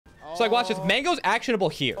So like, watch this. Mango's actionable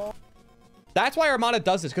here. That's why Armada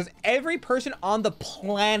does this, because every person on the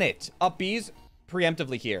planet up B's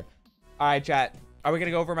preemptively here. All right, chat. Are we gonna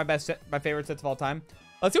go over my favorite sets of all time?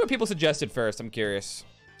 Let's see what people suggested first. I'm curious.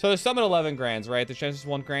 So there's Summit 11 grands, right? The Genesis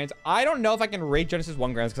 1 grands. I don't know if I can rate Genesis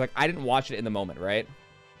 1 grands because like I didn't watch it in the moment, right?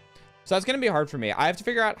 So that's gonna be hard for me. I have to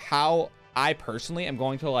figure out how I personally am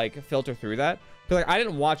going to like filter through that, because like I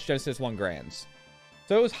didn't watch Genesis 1 grands,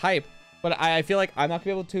 so it was hype, but I feel like I'm not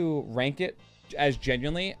gonna be able to rank it as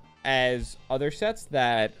genuinely as other sets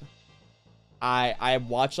that I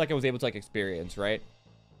watched, like I was able to like experience, right?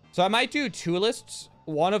 So I might do two lists,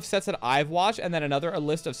 one of sets that I've watched and then another a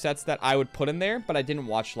list of sets that I would put in there but I didn't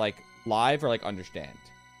watch like live or like understand.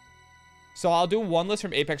 So I'll do one list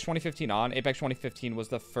from Apex 2015 on. Apex 2015 was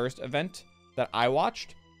the first event that I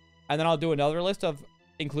watched, and then I'll do another list of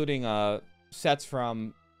including sets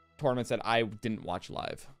from tournaments that I didn't watch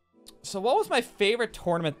live. So what was my favorite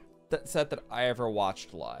tournament set that I ever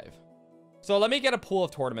watched live? So let me get a pool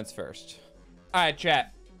of tournaments first. All right,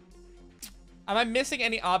 chat. Am I missing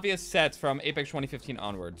any obvious sets from Apex 2015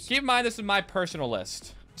 onwards? Keep in mind, this is my personal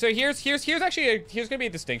list. So here's gonna be a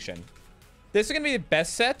distinction. This is gonna be the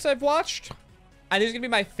best sets I've watched, and these are gonna be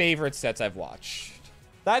my favorite sets I've watched.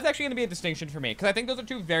 That's actually gonna be a distinction for me, because I think those are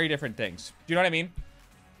two very different things. Do you know what I mean?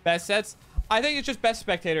 Best sets. I think it's just best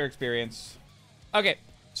spectator experience. Okay,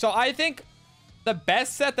 so I think the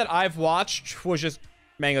best set that I've watched was just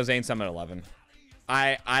Mango Zane Summit 11.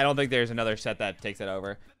 I don't think there's another set that takes it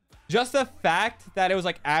over. Just the fact that it was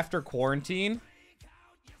like after quarantine.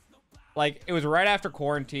 Like it was right after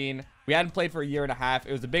quarantine. We hadn't played for a year and a half.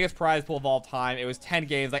 It was the biggest prize pool of all time. It was 10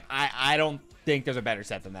 games. Like I don't think there's a better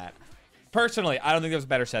set than that. Personally, I don't think there's a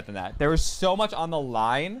better set than that. There was so much on the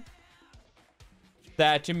line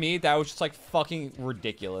that to me, that was just like fucking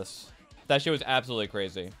ridiculous. That shit was absolutely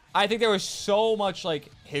crazy. I think there was so much like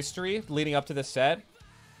history leading up to this set.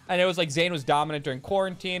 And it was like Zane was dominant during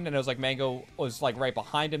quarantine, and it was like Mango was like right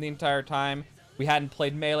behind him the entire time. We hadn't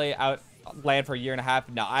played Melee out land for a year and a half.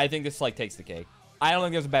 No, I think this like takes the cake. I don't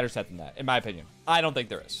think there's a better set than that, in my opinion. I don't think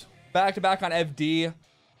there is. Back to back on FD.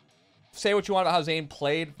 Say what you want about how Zane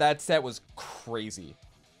played. That set was crazy.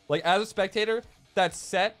 Like as a spectator, that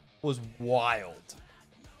set was wild.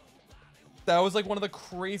 That was like one of the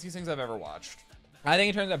craziest things I've ever watched. I think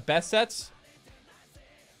in terms of best sets,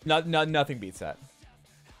 nothing beats that.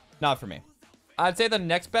 Not for me. I'd say the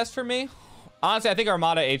next best for me, honestly, I think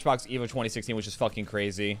Armada HBox EVO 2016 was just fucking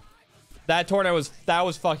crazy. That tournament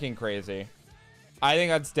was fucking crazy. I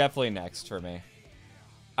think that's definitely next for me.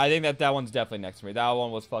 I think that one's definitely next for me. That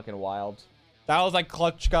one was fucking wild. That was like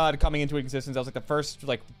Clutch God coming into existence. That was like the first,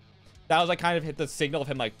 like, that was like kind of hit the signal of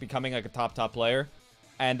him like becoming like a top player.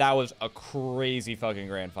 And that was a crazy fucking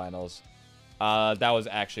grand finals. That was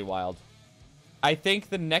actually wild. I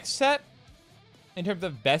think the next set, in terms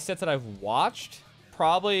of best sets that I've watched,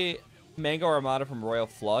 probably Mango Armada from Royal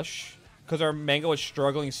Flush. Because our Mango was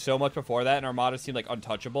struggling so much before that, and Armada seemed like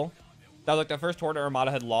untouchable. That was like the first tournament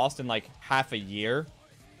Armada had lost in like half a year.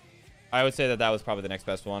 I would say that was probably the next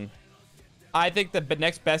best one. I think the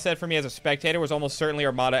next best set for me as a spectator was almost certainly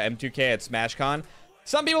Armada M2K at SmashCon.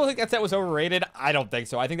 Some people think that set was overrated. I don't think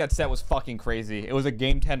so. I think that set was fucking crazy. It was a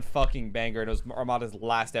Game 10 fucking banger. It was Armada's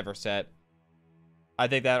last ever set. I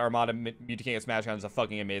think that Armada M2K at SmashCon is a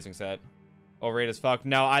fucking amazing set. Overrated as fuck?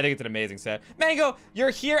 No, I think it's an amazing set. Mango, you're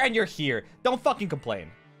here and you're here. Don't fucking complain.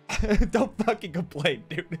 Don't fucking complain,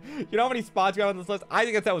 dude. You know how many spots you have on this list? I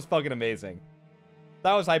think that set was fucking amazing.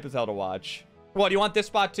 That was hype as hell to watch. What, do you want this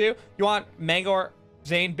spot too? You want Mango or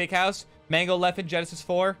Zane Big House? Mango Leffen Genesis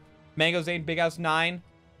 4? Mango Zane Big House 9?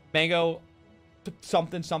 Mango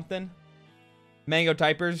something? Mango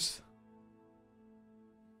Typers?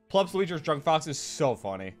 Plubs Luigi's Drunk Fox is so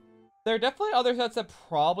funny. There are definitely other sets that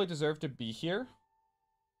probably deserve to be here,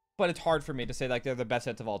 but it's hard for me to say like they're the best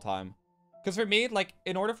sets of all time. Because for me, like,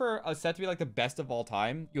 in order for a set to be like the best of all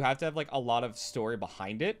time, you have to have like a lot of story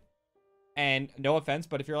behind it. And no offense,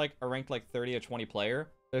 but if you're like a ranked like 30 or 20 player,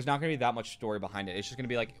 there's not going to be that much story behind it. It's just going to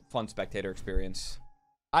be like fun spectator experience.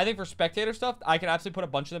 I think for spectator stuff, I can absolutely put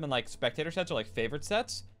a bunch of them in like spectator sets or like favorite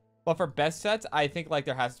sets. But for best sets, I think like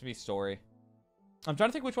there has to be story. I'm trying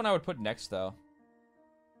to think which one I would put next though.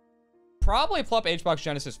 Probably Plup HBox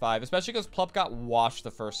Genesis 5, especially because Plup got washed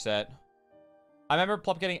the first set. I remember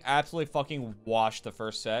Plup getting absolutely fucking washed the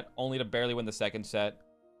first set, only to barely win the second set.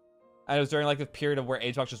 And it was during like the period of where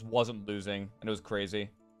HBox just wasn't losing, and it was crazy.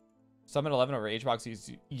 Summit 11 over HBox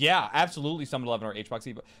Easy. Yeah, absolutely Summit 11 over HBox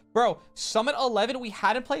Easy. Bro, Summit 11, we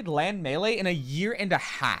hadn't played LAN Melee in a year and a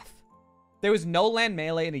half. There was no LAN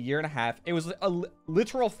Melee in a year and a half. It was a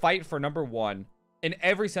literal fight for #1 in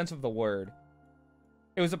every sense of the word.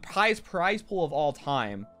 It was the highest prize pool of all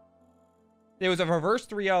time. There was a reverse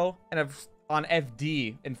 3-0 and on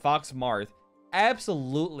FD in Fox Marth.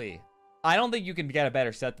 Absolutely. I don't think you can get a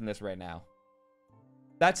better set than this right now.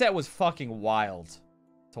 That set was fucking wild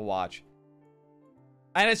to watch.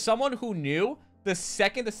 And as someone who knew the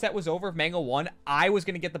second the set was over, if Mango won, I was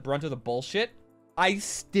going to get the brunt of the bullshit, I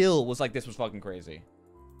still was like, this was fucking crazy.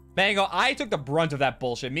 Mango, I took the brunt of that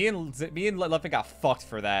bullshit. Me and Leftman got fucked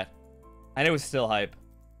for that. And it was still hype.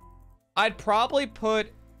 I'd probably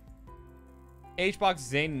put HBox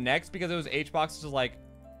Zane next because it was HBox just like...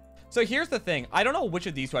 So here's the thing. I don't know which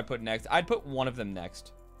of these two I'd put next. I'd put one of them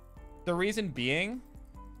next. The reason being,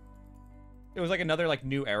 it was like another like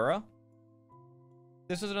new era.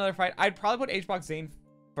 This was another fight. I'd probably put HBox Zane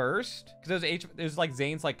first because it was like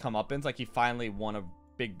Zane's like comeuppance. Like he finally won a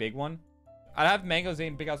big one. I'd have Mango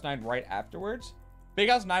Zane Big House 9 right afterwards. Big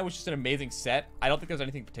House 9 was just an amazing set. I don't think there's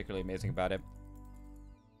anything particularly amazing about it.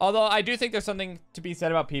 Although I do think there's something to be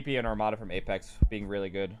said about PP and Armada from Apex being really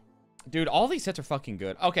good. Dude, all these sets are fucking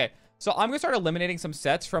good. Okay, so I'm gonna start eliminating some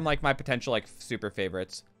sets from like my potential like super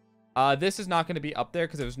favorites. This is not gonna be up there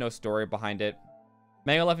because there was no story behind it.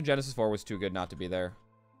 Mango 11 Genesis 4 was too good not to be there.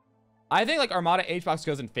 I think like Armada HBox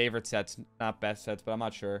goes in favorite sets, not best sets, but I'm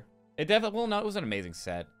not sure. It definitely, well, no, it was an amazing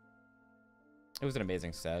set. It was an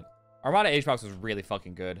amazing set. Armada HBox was really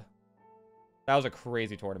fucking good. That was a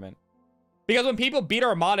crazy tournament. Because when people beat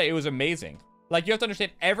Armada, it was amazing. Like, you have to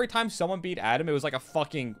understand, every time someone beat Adam, it was like a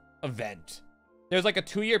fucking event. There was like a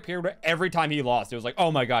 2-year period where every time he lost, it was like,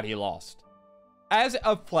 oh my god, he lost. As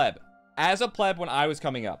a pleb when I was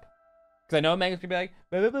coming up, because I know Mango's gonna be like,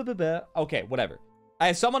 bah, bah, bah, bah, bah. Okay, whatever.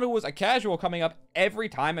 As someone who was a casual coming up every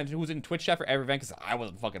time and who was in Twitch chat for every event, because I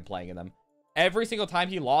wasn't fucking playing in them, every single time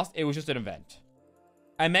he lost, it was just an event.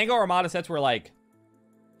 And Mango Armada sets were like,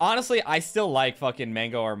 honestly, I still like fucking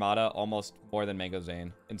Mango Armada almost more than Mango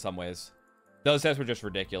Zane in some ways. Those sets were just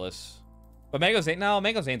ridiculous. But Mango Zane, no,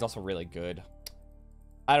 Mango Zane's also really good.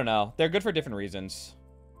 I don't know. They're good for different reasons.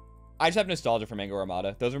 I just have nostalgia for Mango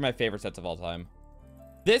Armada. Those are my favorite sets of all time.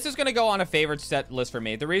 This is going to go on a favorite set list for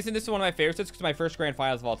me. The reason this is one of my favorite sets is because my first grand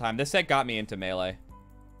finals of all time. This set got me into Melee.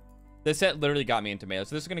 This set literally got me into Melee.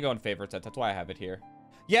 So this is going to go in favorite sets. That's why I have it here.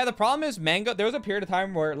 Yeah, the problem is Mango. There was a period of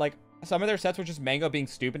time where like some of their sets were just Mango being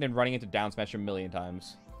stupid and running into down smash a million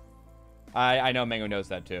times. I know Mango knows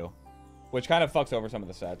that too, which kind of fucks over some of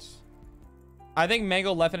the sets. I think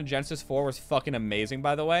Mango left in a Genesis 4 was fucking amazing,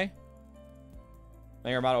 by the way.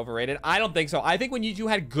 Mango Armada overrated? I don't think so. I think when you two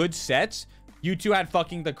had good sets, you two had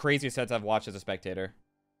fucking the craziest sets I've watched as a spectator.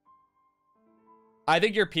 I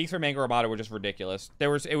think your peaks for Mango Armada were just ridiculous.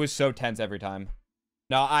 It was so tense every time.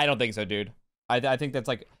 No, I don't think so, dude. I think that's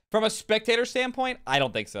like, from a spectator standpoint, I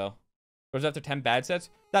don't think so. Was after 10 bad sets?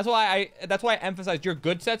 That's why I emphasized your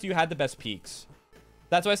good sets, you had the best peaks.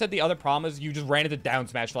 That's why I said the other problem is you just ran into down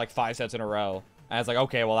smash for like 5 sets in a row. And I was like,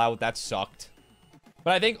 okay, well, that sucked.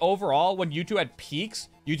 But I think overall, when you two had peaks,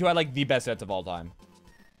 you two had like the best sets of all time.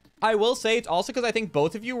 I will say it's also because I think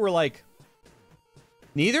both of you were like,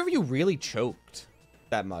 neither of you really choked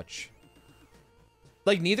that much.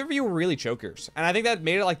 Like, neither of you were really chokers. And I think that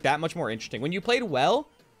made it like that much more interesting. When you played well,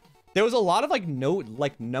 there was a lot of like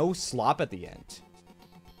no slop at the end.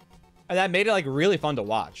 And that made it like really fun to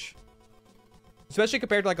watch. Especially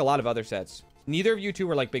compared to like a lot of other sets. Neither of you two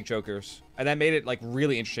were like big chokers. And that made it like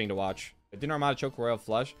really interesting to watch. Didn't Armada choke Royal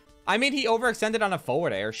Flush? I mean, he overextended on a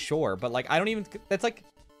forward air, sure. But like, I don't even, that's like,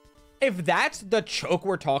 if that's the choke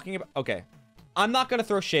we're talking about, okay. I'm not going to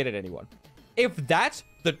throw shade at anyone. If that's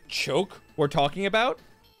the choke we're talking about,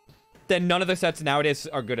 then none of the sets nowadays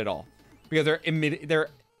are good at all. Because they're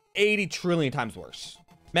 80 trillion times worse.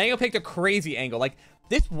 Mango picked a crazy angle. Like,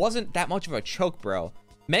 this wasn't that much of a choke, bro.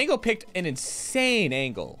 Mango picked an insane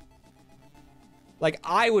angle. Like,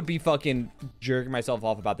 I would be fucking jerking myself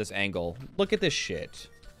off about this angle. Look at this shit.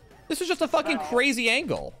 This is just a fucking crazy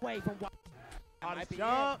angle.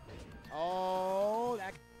 Oh,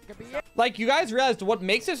 that could be it. Like, you guys realized what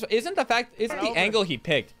makes this isn't the angle he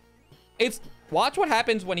picked. It's watch what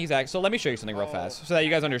happens when he's so let me show you something real fast so that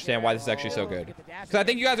you guys understand why this is actually so good. Because I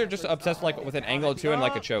think you guys are just obsessed like with an angle too and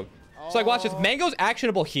like a choke. So like watch this. Mango's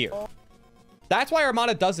actionable here. That's why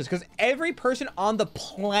Armada does this, because every person on the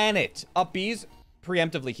planet up B's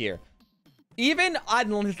preemptively here. Even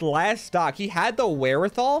on his last stock, he had the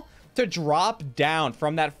wherewithal to drop down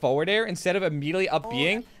from that forward air instead of immediately up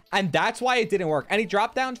B'ing. And that's why it didn't work. And he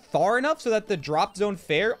dropped down far enough so that the drop zone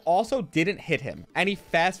fair also didn't hit him. And he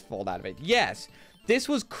fast falled out of it. Yes, this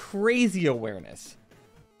was crazy awareness.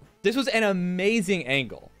 This was an amazing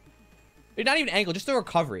angle. Not even angle, just the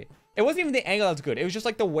recovery. It wasn't even the angle that was good. It was just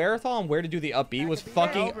like the wherewithal on where to do the up B was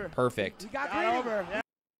fucking perfect.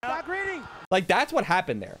 Like, that's what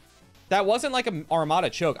happened there. That wasn't like an Armada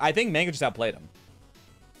choke. I think Mango just outplayed him.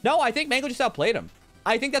 No, I think Mango just outplayed him.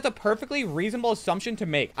 I think that's a perfectly reasonable assumption to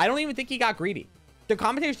make. I don't even think he got greedy. The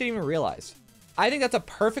commentators didn't even realize. I think that's a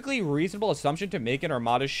perfectly reasonable assumption to make in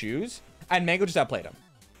Armada's shoes, and Mango just outplayed him.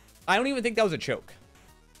 I don't even think that was a choke.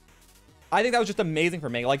 I think that was just amazing for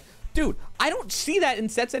Mango. Like, dude, I don't see that in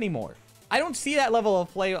sets anymore. I don't see that level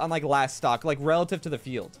of play on, like, last stock, like, relative to the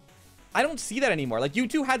field. I don't see that anymore. Like, you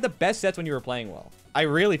two had the best sets when you were playing well. I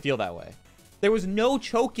really feel that way. There was no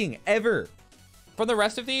choking, ever. For the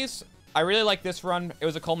rest of these, I really like this run. It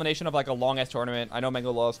was a culmination of, like, a long-ass tournament. I know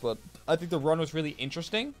Mango lost, but I think the run was really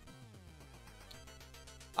interesting.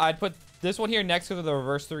 I'd put this one here next because of the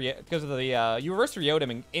reverse 3, because of the, you reverse 3-0'd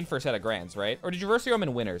him in first set of grands, right? Or did you reverse 3-0 him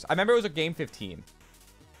in winners? I remember it was a game 15.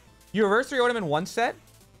 You reverse 3-0'd him in one set,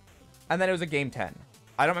 and then it was a game 10.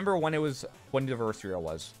 I don't remember when the reverse 3-0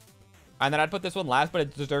 was. And then I'd put this one last, but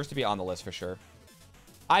it deserves to be on the list for sure.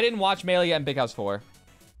 I didn't watch Melee yet in Big House 4.